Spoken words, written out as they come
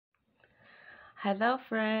Hello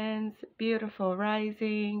friends, beautiful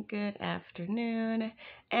rising, good afternoon,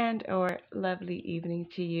 and or lovely evening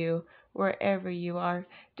to you wherever you are,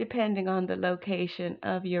 depending on the location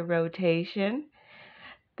of your rotation.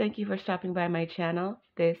 Thank you for stopping by my channel.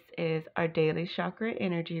 This is our Daily Chakra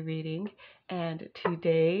energy reading, and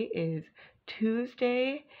today is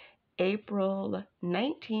Tuesday, April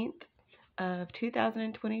 19th of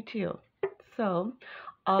 2022. So,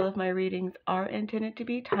 all of my readings are intended to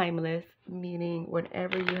be timeless, meaning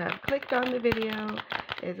whenever you have clicked on the video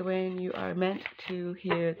is when you are meant to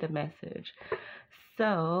hear the message.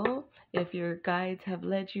 So, if your guides have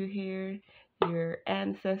led you here, your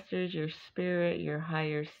ancestors, your spirit, your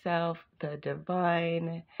higher self, the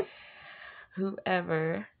divine,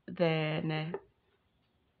 whoever, then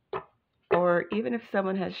or even if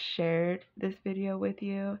someone has shared this video with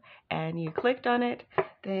you and you clicked on it,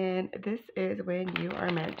 then this is when you are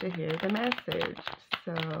meant to hear the message.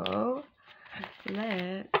 So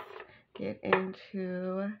let's get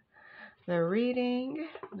into the reading.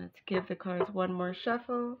 Let's give the cards one more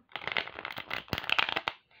shuffle.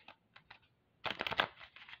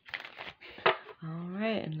 All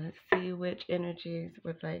right, and let's see which energies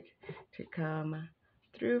would like to come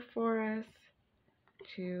through for us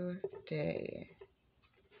today.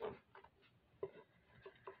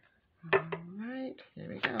 All right, here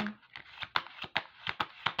we go.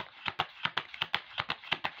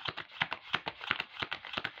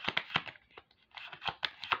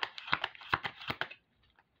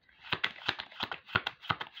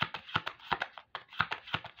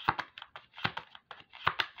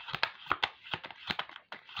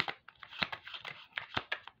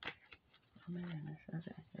 Oh my goodness,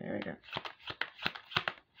 okay, there we go.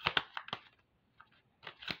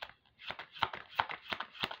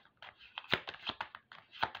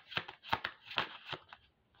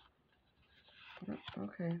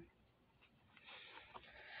 Okay.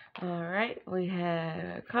 All right, we had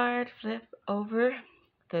a card flip over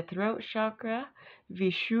the throat chakra,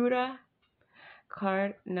 Vishuddha,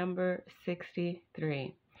 card number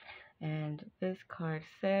 63. And this card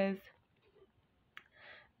says,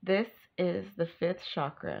 this is the fifth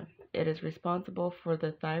chakra. It is responsible for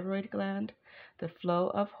the thyroid gland, the flow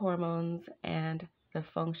of hormones, and the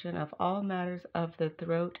function of all matters of the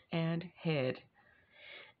throat and head.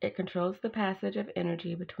 It controls the passage of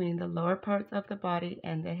energy between the lower parts of the body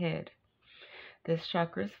and the head. This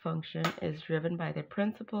chakra's function is driven by the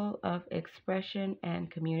principle of expression and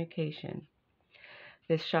communication.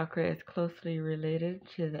 This chakra is closely related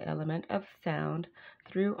to the element of sound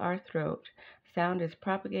through our throat. Sound is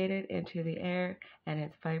propagated into the air and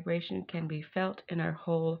its vibration can be felt in our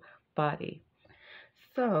whole body.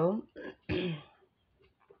 So,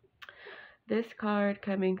 this card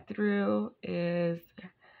coming through is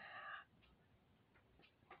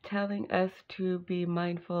telling us to be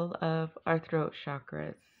mindful of our throat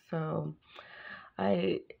chakras. So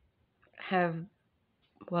I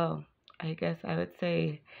guess I would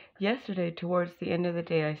say yesterday towards the end of the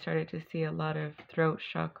day I started to see a lot of throat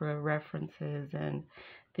chakra references and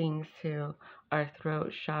things to our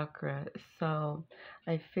throat chakra. So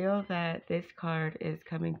I feel that this card is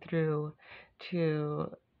coming through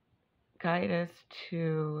to guide us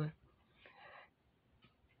to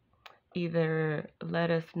either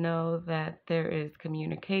let us know that there is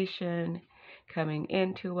communication coming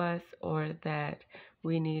into us or that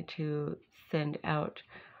we need to send out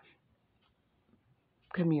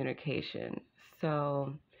communication.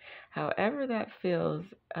 So however that feels,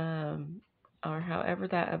 or however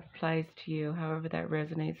that applies to you, however that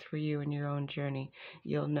resonates for you in your own journey,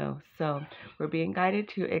 you'll know. So we're being guided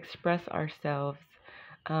to express ourselves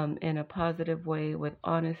in a positive way with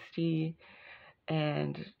honesty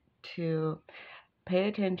and to pay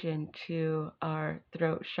attention to our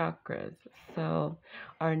throat chakras. So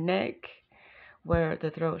our neck, where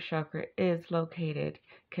the throat chakra is located,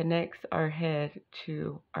 connects our head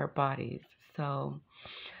to our bodies. So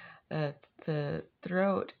the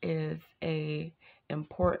throat is a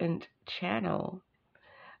important channel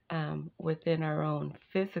within our own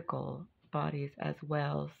physical bodies as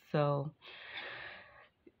well. So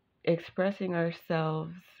expressing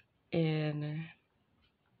ourselves in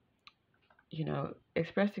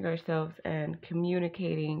expressing ourselves and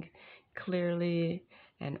communicating clearly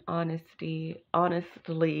and honestly,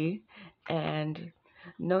 and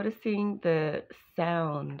noticing the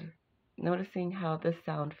sound, noticing how the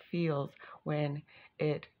sound feels when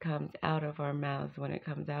it comes out of our mouths, when it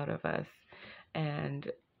comes out of us,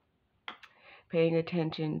 and paying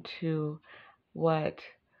attention to what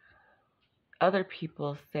other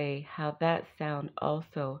people say, how that sound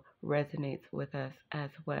also resonates with us as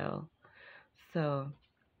well. So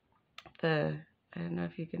the I don't know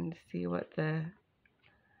if you can see what the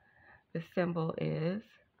symbol is,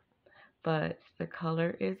 but the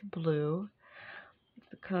color is blue.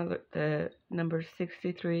 The number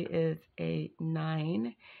 63 is a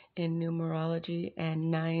 9 in numerology,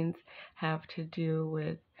 and nines have to do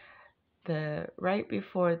with the right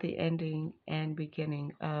before the ending and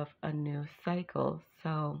beginning of a new cycle.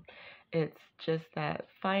 So it's just that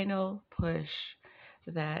final push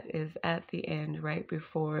that is at the end, right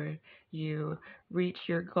before you reach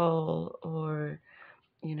your goal, or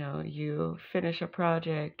you finish a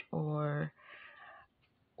project, or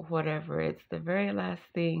whatever. It's the very last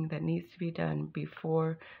thing that needs to be done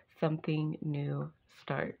before something new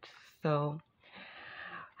starts. So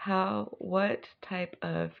what type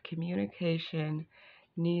of communication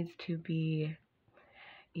needs to be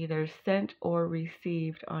either sent or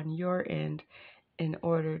received on your end in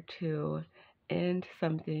order to end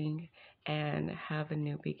something and have a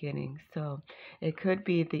new beginning? So it could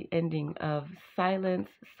be the ending of silence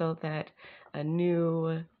so that a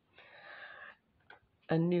new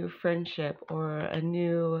friendship or a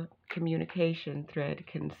new communication thread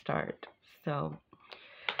can start. So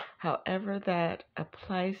however that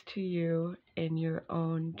applies to you in your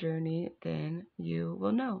own journey, then you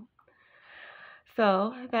will know.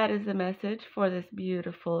 So that is the message for this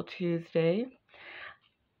beautiful Tuesday.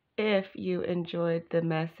 If you enjoyed the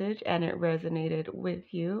message and it resonated with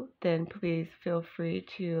you, then please feel free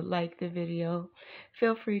to like the video.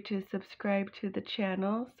 Feel free to subscribe to the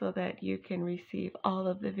channel so that you can receive all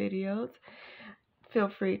of the videos.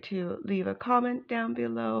 Feel free to leave a comment down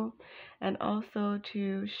below, and also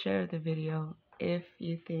to share the video if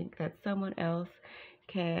you think that someone else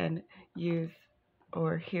can use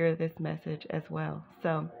or hear this message as well.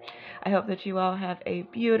 So I hope that you all have a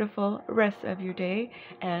beautiful rest of your day,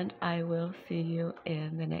 and I will see you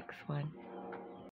in the next one.